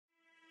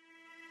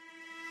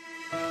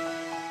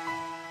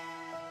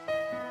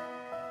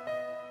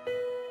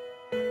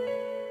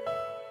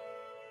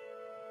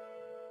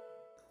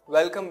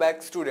Welcome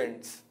back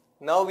students.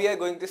 Now we are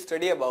going to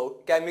study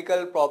about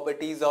chemical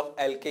properties of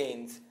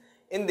alkanes.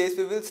 In this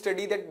we will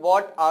study that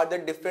what are the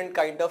different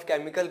kind of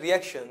chemical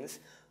reactions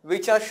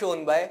which are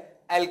shown by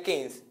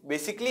alkanes.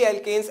 Basically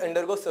alkanes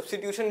undergo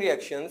substitution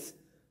reactions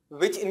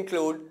which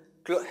include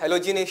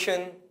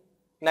halogenation,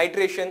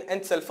 nitration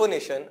and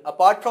sulfonation.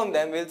 Apart from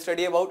them we will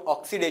study about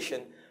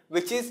oxidation,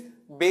 which is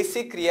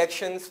basic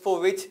reactions for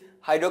which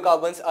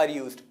hydrocarbons are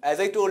used.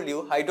 As I told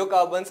you,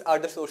 hydrocarbons are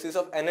the sources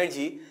of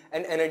energy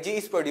and energy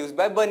is produced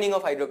by burning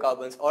of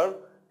hydrocarbons or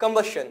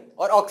combustion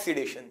or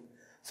oxidation.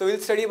 So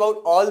we'll study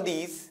about all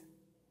these.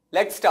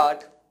 Let's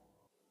start.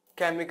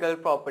 Chemical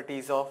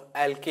properties of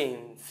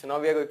alkanes. So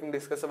now we are going to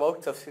discuss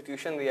about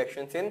substitution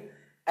reactions in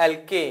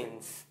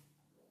alkanes.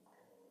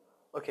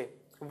 Okay,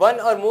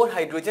 one or more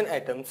hydrogen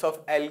atoms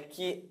of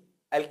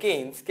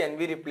alkanes can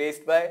be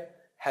replaced by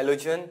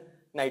halogen,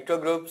 nitro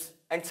groups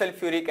and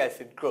sulfuric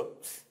acid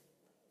groups.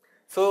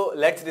 So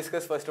let's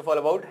discuss first of all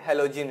about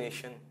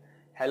halogenation.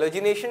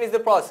 Halogenation is the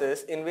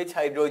process in which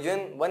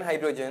one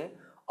hydrogen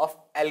of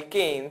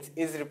alkanes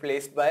is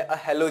replaced by a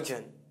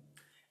halogen,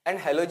 and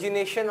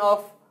halogenation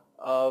of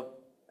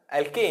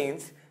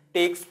alkanes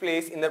takes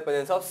place in the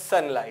presence of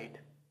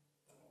sunlight,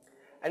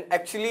 and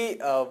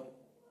actually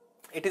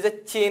it is a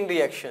chain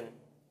reaction.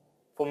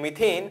 For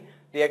methane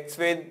reacts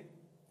with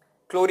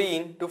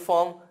chlorine to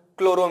form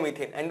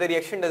chloromethane, and the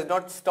reaction does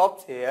not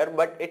stop here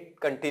but it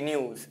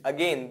continues.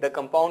 Again the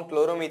compound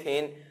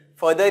chloromethane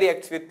further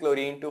reacts with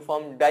chlorine to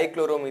form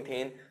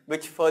dichloromethane,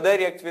 which further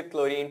reacts with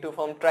chlorine to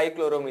form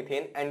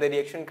trichloromethane, and the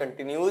reaction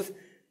continues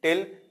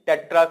till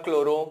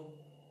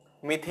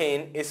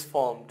tetrachloromethane is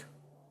formed.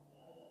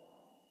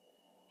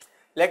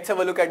 Let's have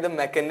a look at the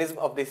mechanism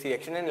of this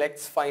reaction and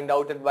let's find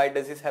out that why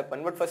does this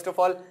happen. But first of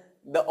all,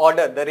 the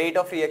rate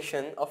of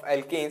reaction of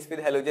alkanes with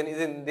halogen is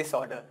in this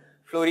order.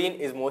 Fluorine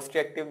is most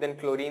reactive, then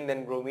chlorine,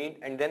 then bromine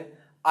and then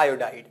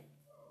iodide.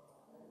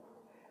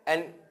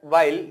 And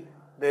while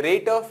the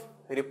rate of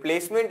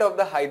replacement of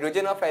the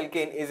hydrogen of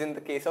alkane is in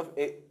the case of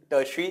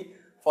tertiary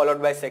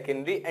followed by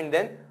secondary and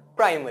then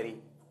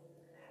primary.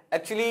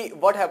 Actually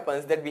what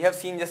happens that we have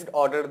seen just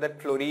order that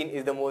fluorine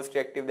is the most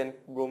reactive, then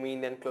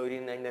bromine, then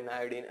chlorine and then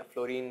iodine,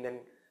 fluorine,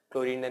 then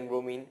chlorine, then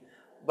bromine.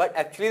 But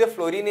actually the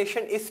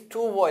fluorination is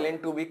too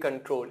violent to be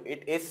controlled.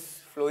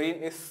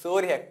 Fluorine is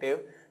so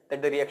reactive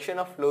that the reaction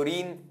of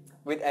fluorine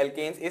with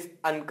alkanes is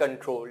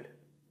uncontrolled.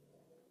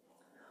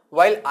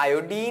 While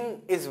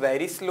iodine is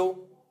very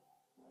slow,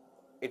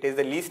 it is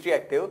the least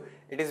reactive,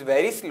 it is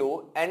very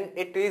slow and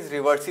it is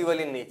reversible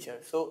in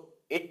nature. So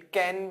it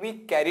can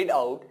be carried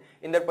out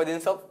in the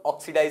presence of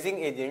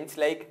oxidizing agents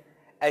like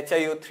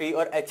HiO3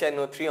 or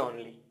HNO3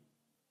 only.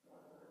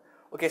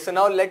 Okay, so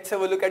now let's have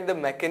a look at the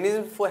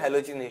mechanism for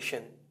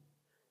halogenation.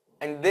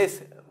 And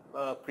this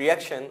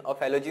reaction of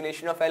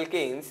halogenation of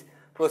alkanes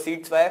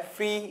proceeds via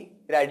free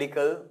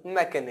radical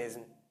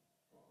mechanism.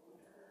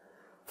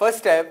 First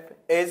step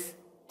is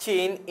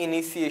chain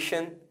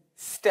initiation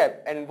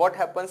step, and what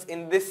happens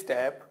in this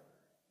step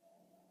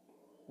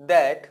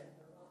that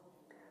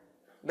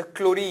the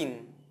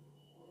chlorine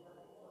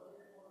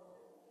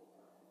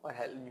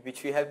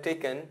which we have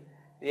taken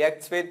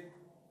reacts with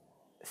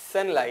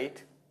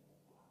sunlight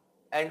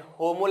and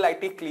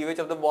homolytic cleavage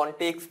of the bond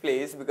takes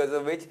place, because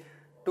of which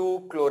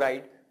two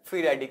chloride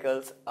free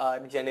radicals are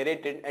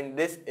generated, and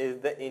this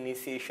is the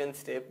initiation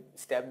step.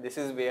 This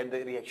is where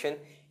the reaction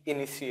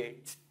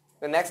initiates.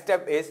 The next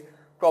step is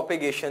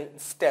propagation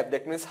step.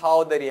 That means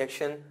how the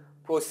reaction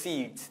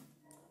proceeds.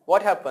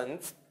 What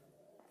happens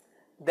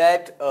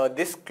that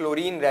this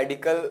chlorine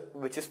radical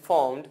which is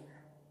formed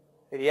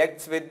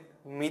reacts with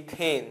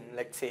methane,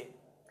 let's say,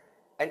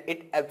 and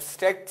it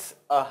abstracts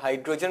a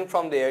hydrogen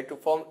from there to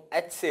form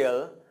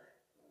HCl,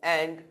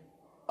 and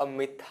a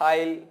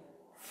methyl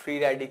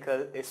free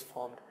radical is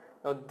formed.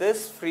 Now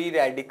this free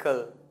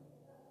radical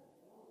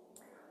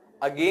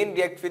again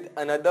reacts with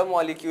another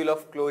molecule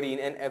of chlorine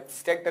and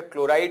abstract a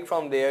chloride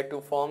from there to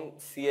form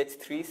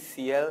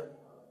CH3Cl,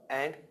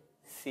 and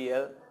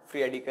Cl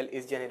free radical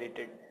is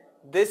generated.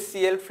 This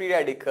Cl free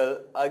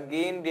radical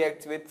again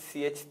reacts with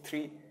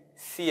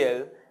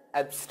CH3Cl,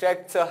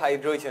 abstracts a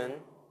hydrogen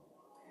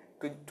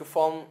to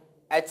form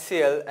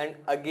HCl, and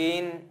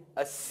again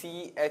a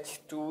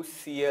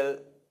CH2Cl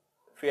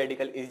free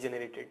radical is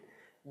generated.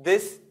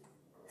 This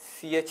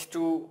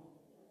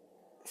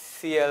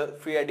CH2Cl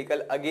free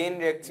radical again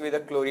reacts with a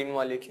chlorine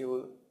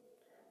molecule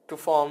to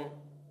form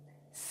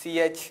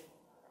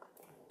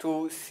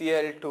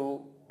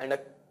CH2Cl2, and a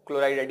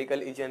chloride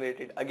radical is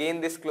generated. Again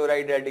this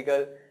chloride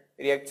radical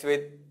reacts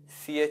with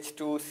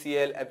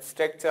CH2Cl,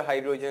 abstracts a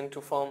hydrogen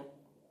to form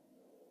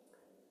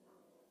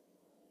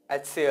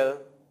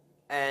HCl,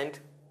 and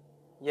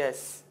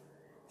yes,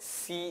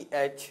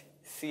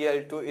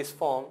 CHCl2 is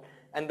formed,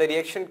 and the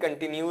reaction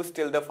continues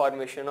till the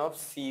formation of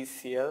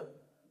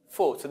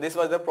CCl4. So this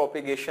was the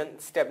propagation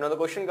step. Now the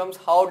question comes,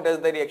 how does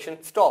the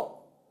reaction stop?